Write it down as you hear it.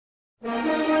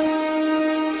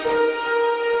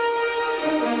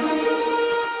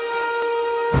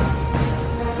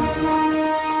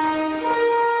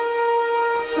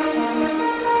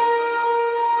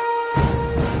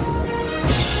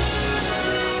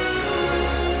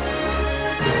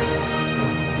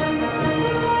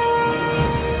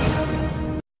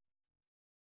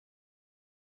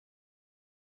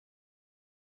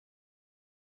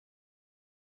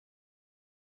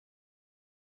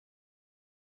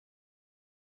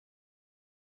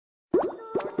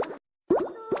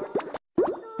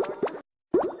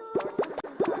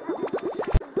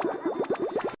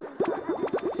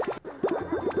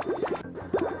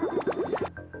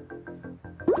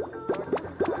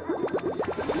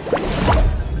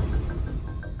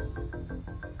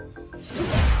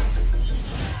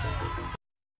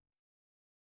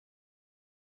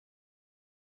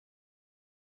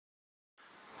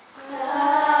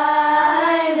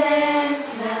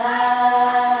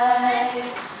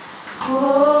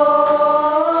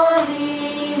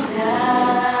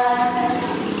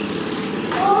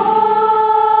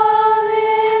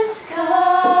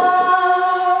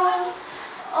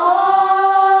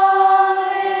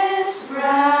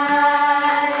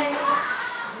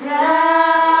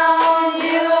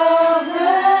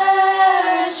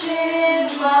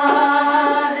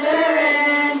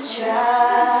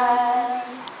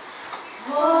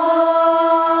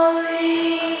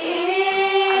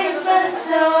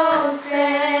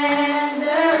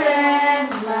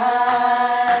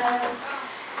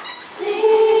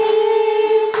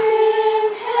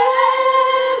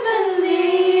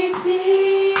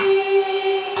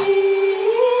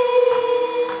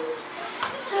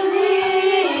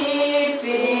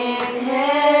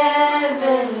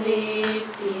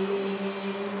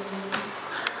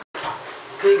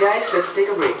guys, let's take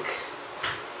a break.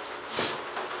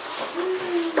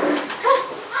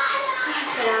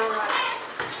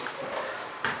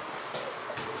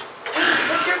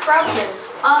 What's your problem?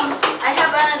 I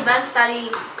have an advanced study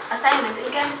assignment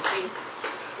in chemistry.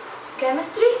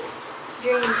 Chemistry?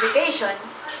 During vacation?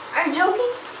 Are you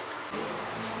joking?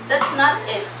 That's not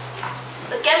it.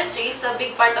 But chemistry is a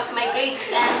big part of my grades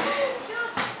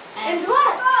And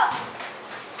what?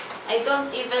 I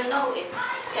don't even know it.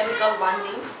 Chemical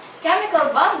bonding?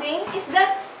 Chemical bonding? Is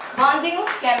that bonding of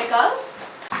chemicals?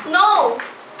 No!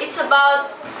 It's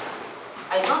about...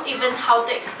 I don't even how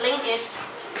to explain it.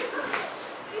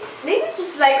 Maybe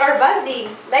just like our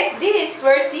bonding. Like this,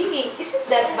 we're singing. Isn't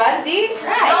that bonding?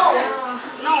 Right.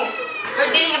 No!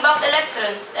 We're dealing about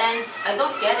electrons and I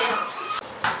don't get it.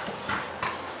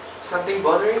 Something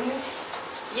bothering you?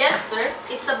 Yes, sir.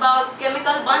 It's about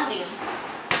chemical bonding.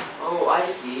 Oh, I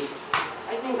see.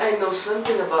 I think I know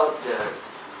something about that.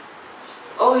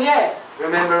 Oh yeah!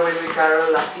 Remember when we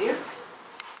caroled last year?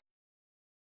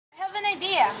 I have an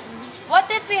idea. What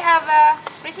if we have a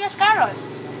Christmas carol?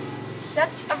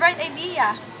 That's a bright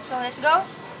idea. So let's go.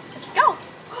 Let's go.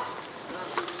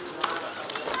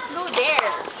 Let's go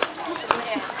there.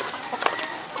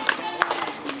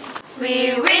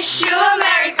 We wish you a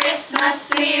Merry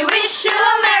Christmas. We wish you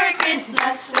a Merry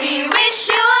Christmas. We wish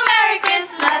you a Merry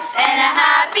Christmas and a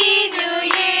Happy New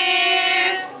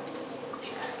Year.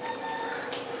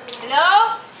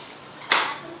 Hello?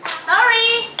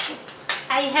 Sorry.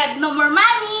 I have no more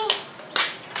money.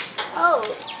 Oh,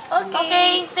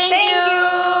 Okay, thank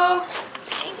you.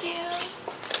 Thank you.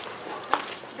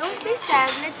 Don't be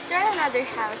sad. Let's try another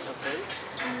house, okay?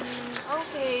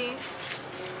 Okay.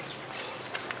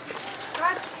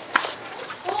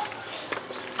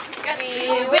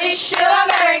 We wish you a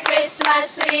Merry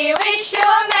Christmas. We wish you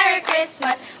a Merry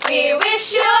Christmas. We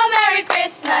wish you a Merry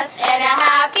Christmas and a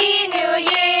Happy New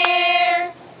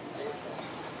Year.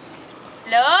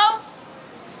 Hello?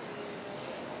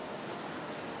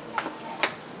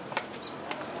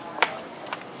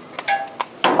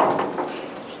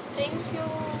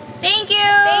 Thank you.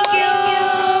 Thank you.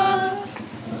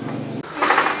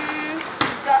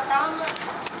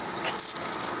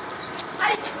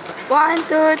 1,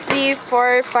 2, 3,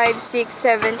 4, 5, 6,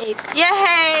 7, 8.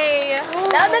 Yay!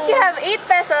 Now that you have 8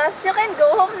 pesos, you can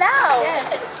go home now.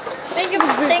 Yes. Thank you.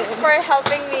 Thanks for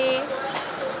helping me.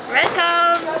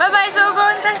 Welcome. Bye-bye. So go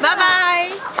on.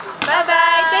 Bye-bye.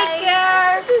 Bye-bye. Take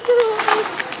care.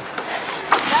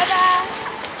 Bye-bye.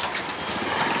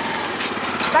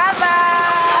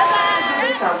 Bye-bye.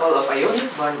 An example of ionic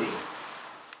bonding.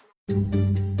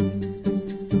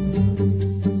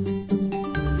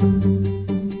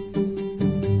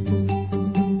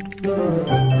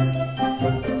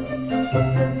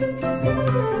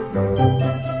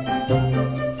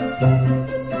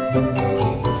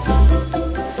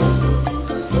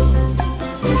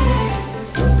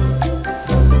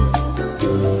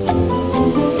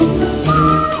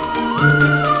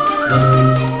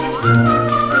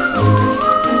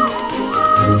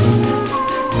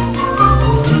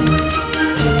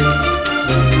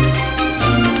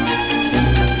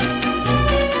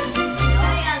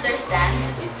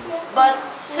 But,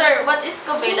 sir, what is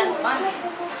covalent bonding?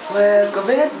 Well,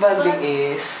 covalent bonding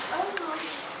is...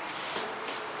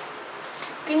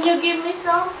 Can you give me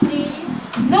some, please?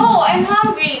 No, I'm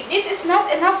hungry. This is not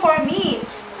enough for me.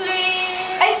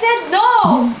 Please. I said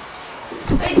no.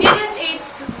 I didn't eat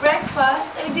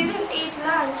breakfast. I didn't eat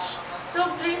lunch. So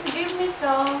please give me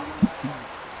some.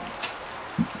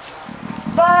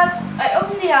 But I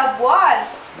only have one.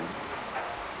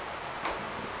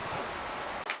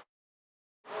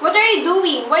 What are you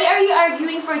doing? Why are you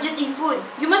arguing for just a food?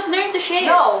 You must learn to share.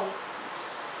 No.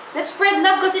 Let's spread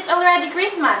love because it's already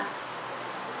Christmas.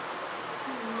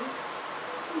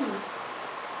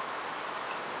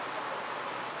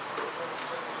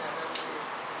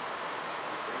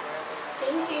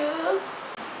 Thank you.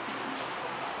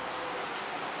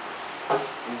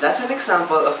 That's an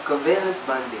example of covalent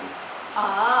bonding.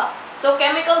 So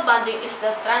chemical bonding is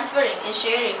the transferring and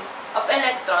sharing of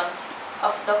electrons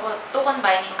of the two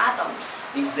combining atoms.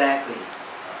 Exactly.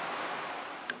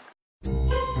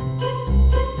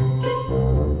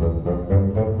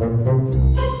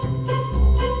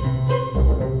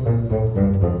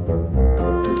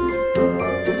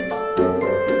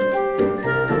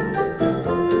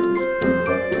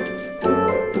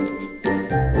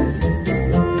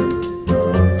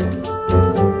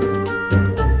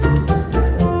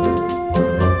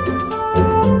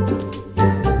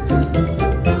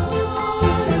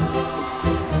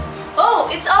 Oh,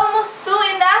 it's almost 2.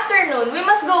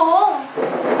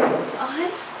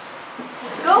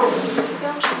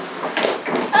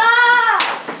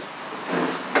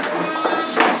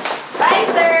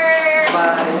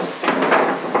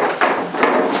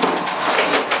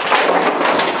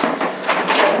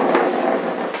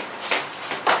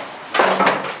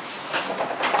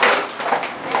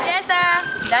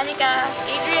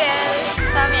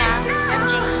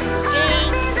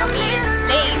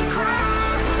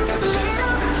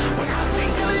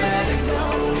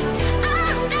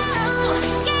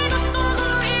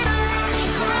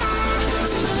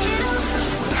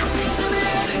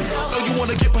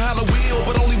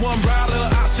 umbrella.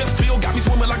 I just feel got me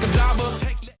swimming like a diver.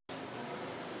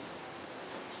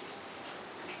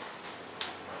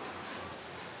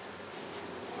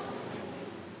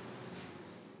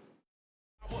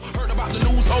 Heard about the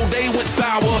news, whole day went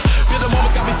sour. Feel the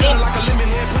moment got me feeling like a lemon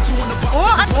head. Put you in the box.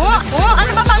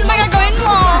 Ano ba paano ba gagawin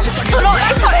mo?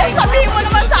 Sabihin mo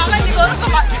naman sa akin, di ko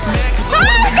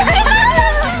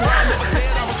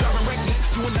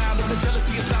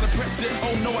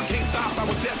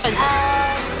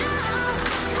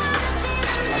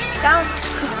Let's count.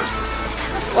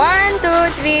 1, 2,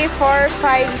 3, 4,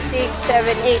 5, 6,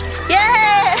 7, 8.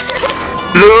 Yay!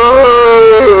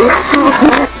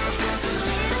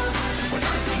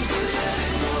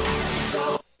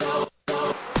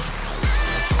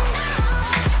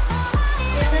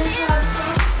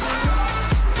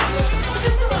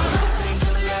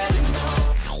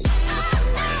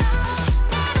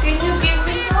 Can you give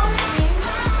me some?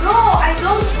 No, I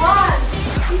don't want.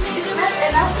 This is not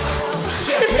enough.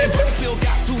 Still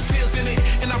got 2 tears in it,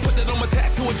 and I put that on my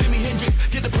tattoo of Jimi Hendrix.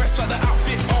 Get the press like the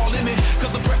outfit all in it, cause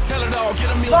the press tell it all.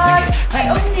 Get a meal But ticket. I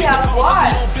only